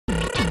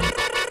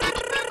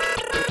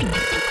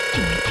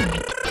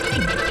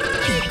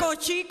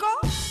Chico?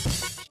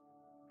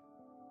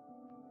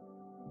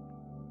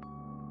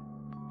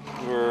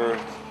 We're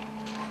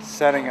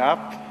setting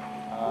up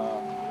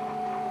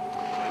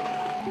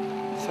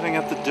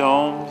the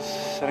domes,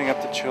 setting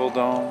up the chill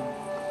dome,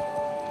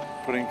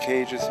 putting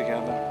cages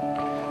together,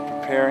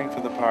 preparing for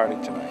the party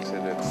tonight.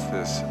 And it's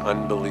this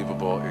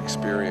unbelievable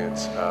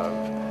experience of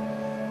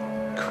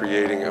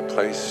creating a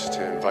place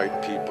to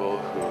invite people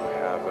who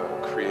have a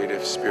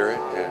creative spirit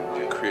and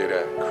to create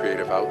a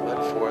creative outlet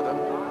for them.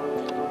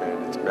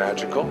 And it's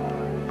magical.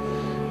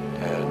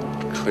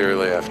 And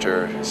clearly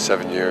after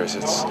 7 years,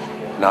 it's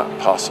not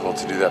possible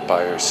to do that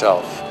by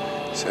yourself.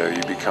 So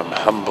you become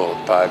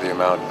humbled by the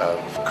amount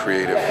of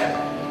creative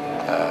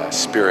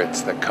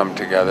spirits that come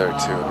together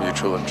to a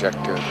mutual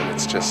objective, and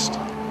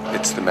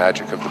it's the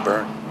magic of the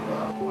burn.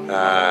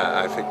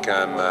 I think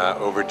I'm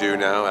overdue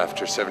now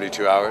after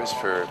 72 hours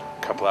for a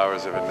couple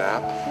hours of a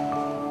nap,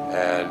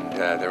 and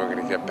then we're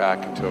going to get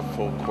back into a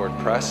full court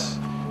press,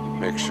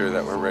 make sure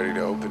that we're ready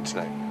to open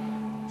tonight.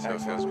 So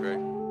it feels great.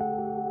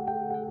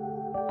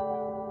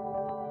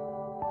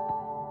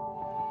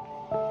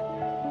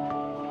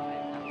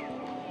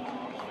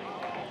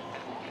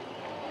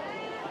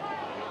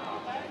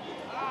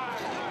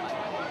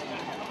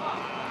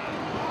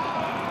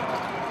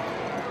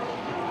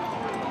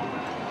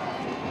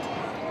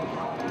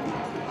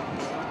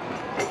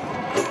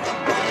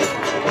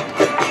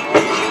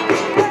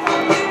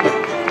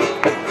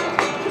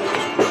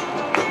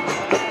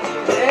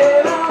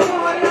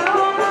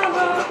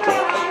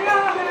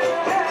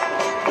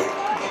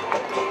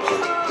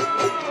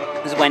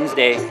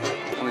 Wednesday,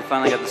 and we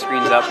finally got the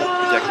screens up,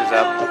 projectors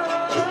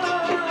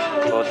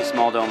up, both the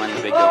small dome and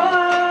the big dome.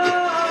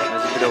 I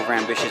was a bit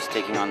overambitious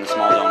taking on the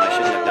small dome. I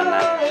shouldn't have done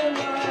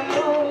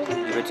that.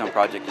 The original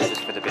project was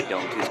just for the big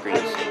dome, 2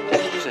 screens.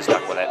 Just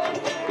stuck with it.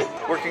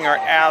 Working our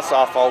ass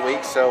off all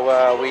week,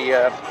 so we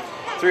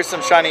threw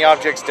some shiny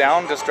objects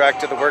down,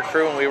 distracted the work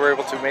crew, and we were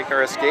able to make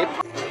our escape.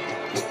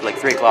 It's like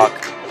 3 o'clock,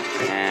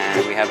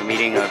 and we have a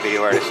meeting of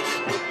video artists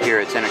here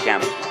at Center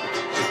Camp.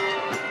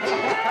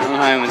 I don't know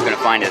how anyone's going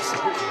to find us,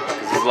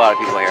 because there's a lot of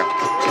people here.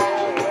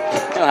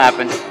 It'll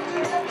happen.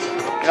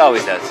 It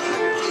always does.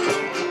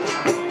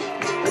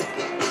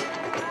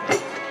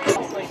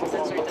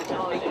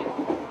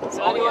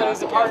 So anyone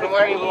who's a part of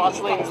wearing lots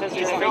of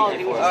sensory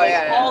technology was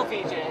all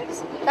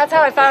VJs. That's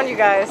how I found you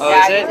guys. Oh,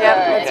 is it? Yep,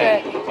 that's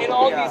it. In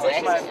all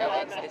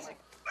musicians.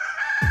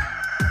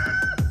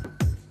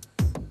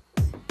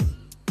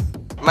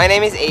 My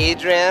name is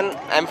Adrian.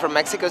 I'm from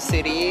Mexico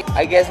City.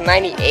 I guess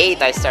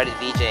 '98 I started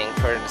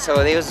VJing,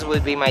 so this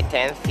would be my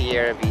 10th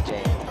year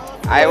VJing.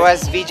 I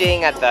was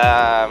VJing at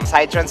the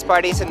Psytrance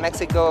parties in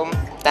Mexico.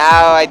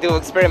 Now I do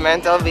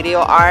experimental video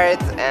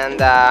art,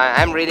 and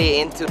I'm really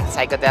into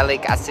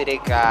psychedelic,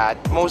 acidic,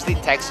 mostly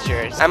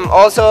textures. I'm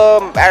also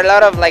a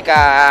lot of like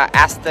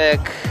Aztec,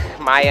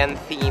 Mayan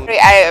theme.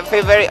 I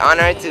feel very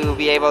honored to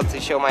be able to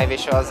show my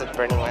visuals at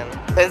Burning Man.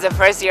 Since the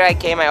first year I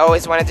came, I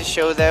always wanted to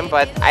show them,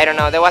 but I don't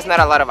know, there was not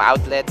a lot of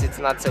outlets. It's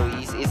not so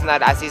easy. It's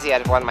not as easy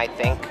as one might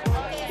think.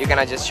 You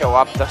cannot just show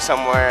up to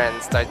somewhere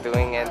and start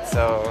doing it.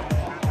 So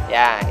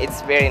yeah,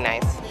 it's very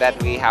nice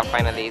that we have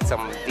finally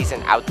some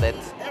decent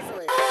outlets.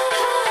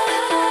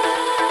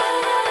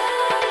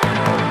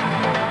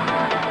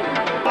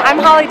 I'm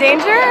Holly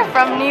Danger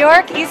from New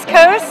York, East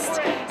Coast.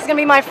 It's going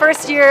to be my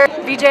first year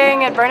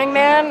VJing at Burning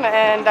Man,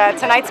 and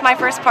tonight's my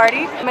first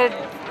party. I'm a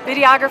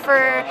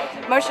videographer,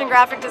 motion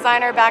graphic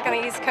designer back on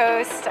the East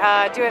Coast.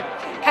 Do it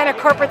kind of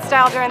corporate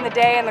style during the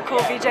day and the cool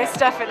VJ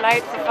stuff at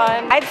night for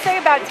fun. I'd say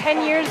about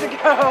 10 years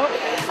ago,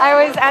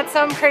 I was at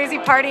some crazy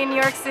party in New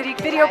York City,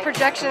 video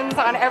projections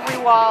on every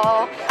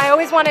wall. I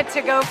always wanted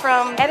to go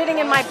from editing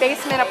in my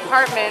basement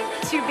apartment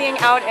to being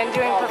out and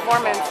doing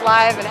performance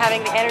live and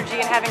having the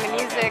energy and having the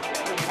music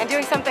and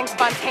doing something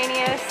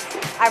spontaneous.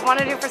 I've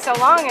wanted to do for so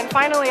long, and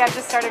finally I've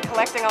just started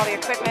collecting all the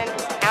equipment.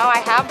 Now I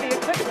have the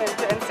equipment,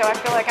 and so I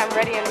feel like I'm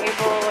ready and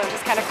able, and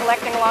just kind of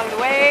collecting along the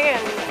way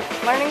and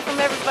learning from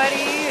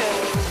everybody, and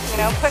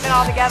putting it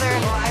all together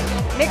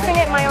and mixing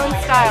it in my own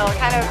style,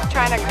 kind of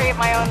trying to create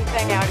my own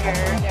thing out here.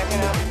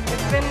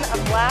 It's been a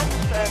blast,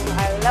 and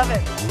I love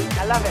it.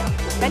 I love it.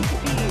 Meant to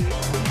be.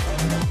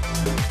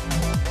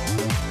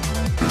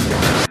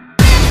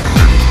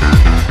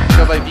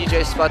 Go by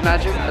VJ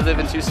Spudmagic. I live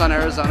in Tucson,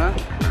 Arizona,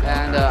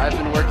 and I've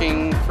been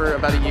working for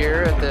about a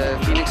year at the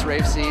Phoenix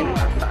rave scene.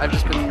 I've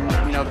just been,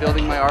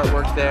 building my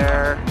artwork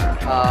there.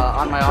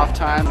 On my off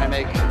time, I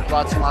make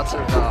lots and lots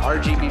of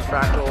RGB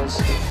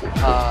fractals.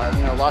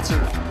 Lots of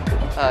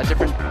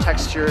different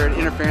textured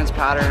interference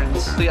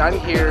patterns. I'm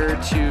here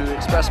to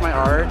express my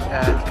art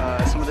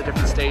at some of the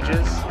different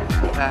stages,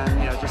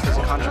 and just as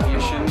a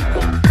contribution.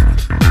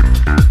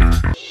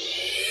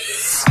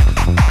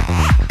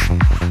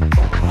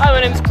 Hi,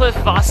 my name is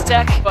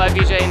Vostek. I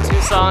VJ in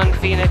Tucson,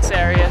 Phoenix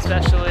area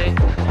especially.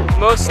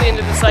 Mostly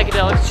into the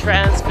psychedelic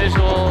trance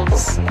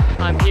visuals.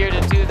 I'm here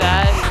to do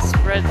that and to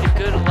spread the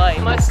good light.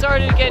 I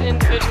started getting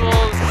into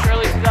visuals in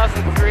early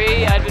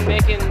 2003. I'd been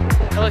making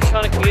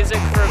electronic music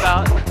for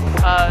about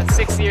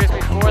 6 years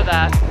before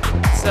that.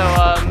 So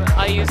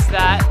I use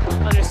that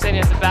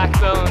understanding as a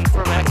backbone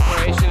for my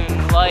exploration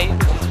in light,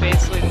 which is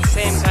basically the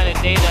same kind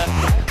of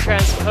data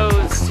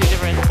transposed to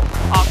different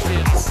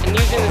octaves. And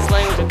using this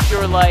language of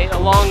pure light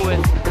along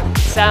with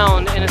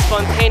sound in a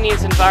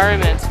spontaneous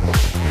environment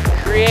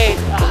create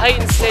a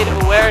heightened state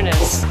of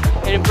awareness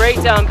and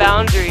break down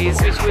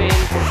boundaries between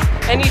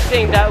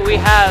anything that we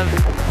have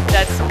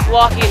that's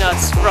blocking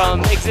us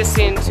from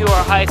existing to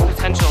our highest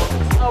potential.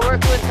 I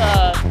work with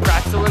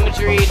fractal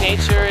imagery,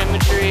 nature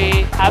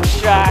imagery,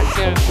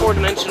 abstract,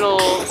 four-dimensional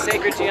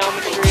sacred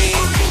geometry,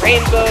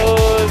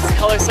 rainbows,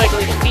 color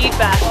cycling,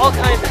 feedback, all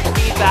kinds of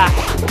feedback,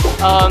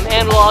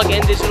 analog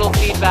and digital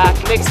feedback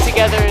mixed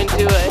together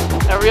into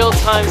a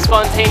real-time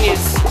spontaneous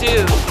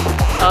stew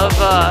of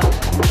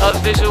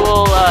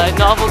visual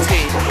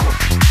novelty.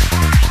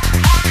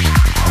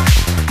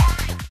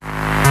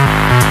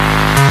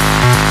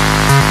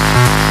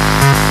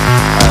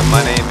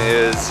 My name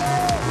is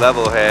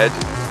Levlhed.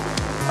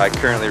 I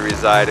currently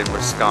reside in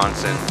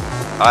Wisconsin.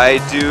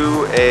 I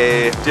do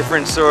a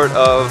different sort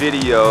of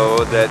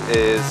video that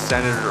is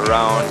centered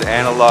around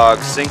analog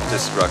sync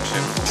destruction.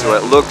 So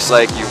it looks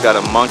like you've got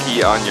a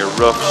monkey on your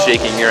roof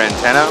shaking your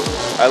antenna.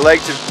 I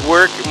like to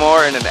work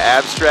more in an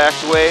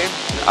abstract way.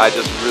 I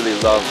just really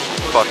love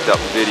fucked up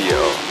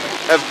video.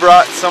 I've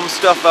brought some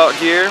stuff out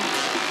here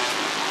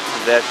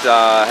that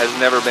has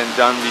never been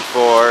done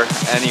before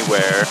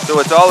anywhere. So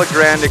it's all a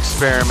grand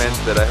experiment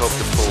that I hope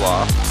to pull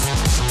off.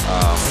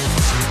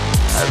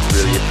 I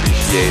really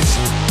appreciate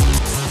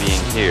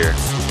being here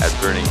at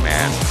Burning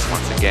Man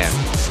once again,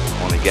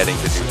 only getting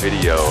to do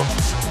video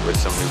with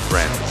some new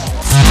friends.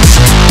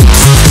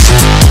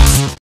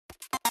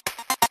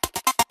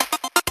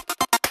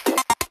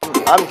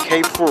 I'm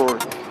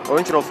K4,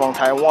 original from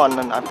Taiwan,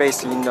 and I'm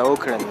based in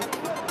Oakland.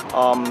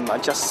 I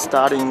just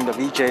starting the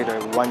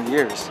VJ 1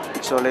 year,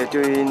 so they're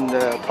doing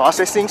the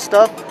processing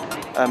stuff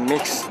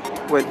mixed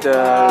with the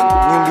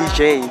new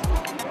VJ.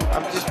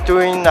 I'm just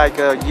doing like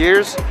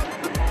years.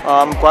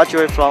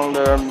 Graduate from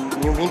the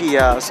new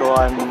media, so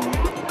I'm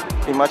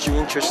pretty much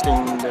interested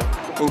in the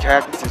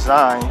interactive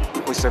design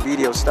with the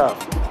video stuff.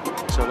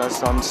 So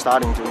that's I'm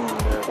starting doing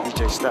the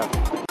VJ stuff.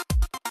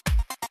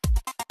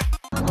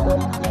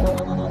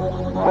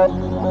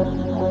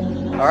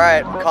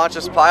 Alright,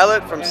 Concious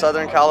Pilot from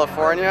Southern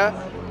California,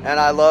 and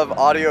I love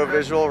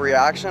audio-visual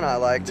reaction. I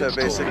like to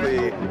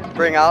basically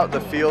bring out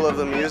the feel of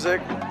the music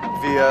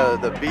via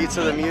the beats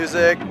of the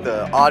music,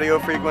 the audio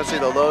frequency,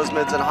 the lows,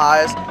 mids, and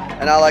highs,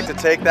 and I like to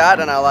take that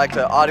and I like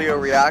to audio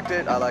react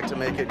it. I like to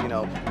make it,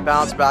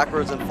 bounce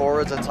backwards and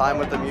forwards in time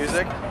with the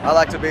music. I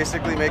like to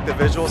basically make the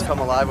visuals come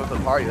alive with the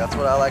party. That's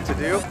what I like to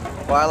do.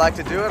 Why I like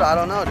to do it, I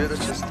don't know, dude.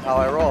 That's just how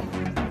I roll.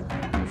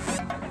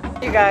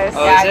 You guys.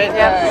 Oh, is it?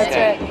 Yeah, that's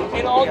it.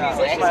 In all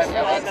musicians.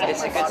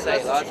 It's a good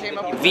site.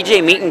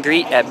 VJ meet and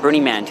greet at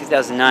Burning Man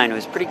 2009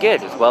 was pretty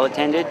good. It was well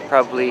attended.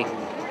 Probably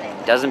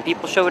a dozen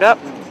people showed up.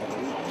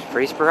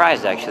 Pretty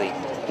surprised actually.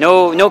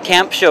 No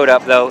camp showed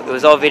up though. It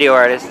was all video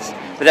artists.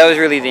 But that was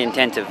really the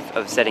intent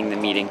of setting the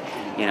meeting.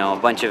 A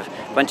bunch of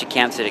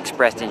camps that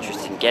expressed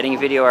interest in getting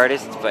video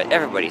artists, but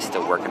everybody's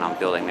still working on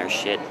building their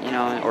shit.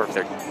 Or if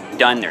they're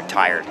done, they're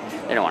tired.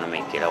 They don't want to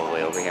make it all the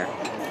way over here.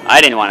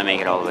 I didn't want to make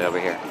it all the way over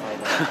here.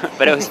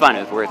 But it was fun,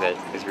 it was worth it.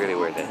 It was really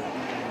worth it.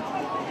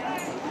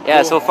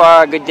 Yeah, so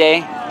far a good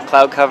day.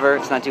 Cloud cover,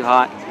 it's not too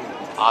hot.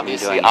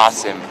 Obviously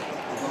awesome.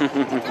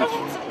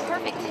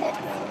 Perfect hit.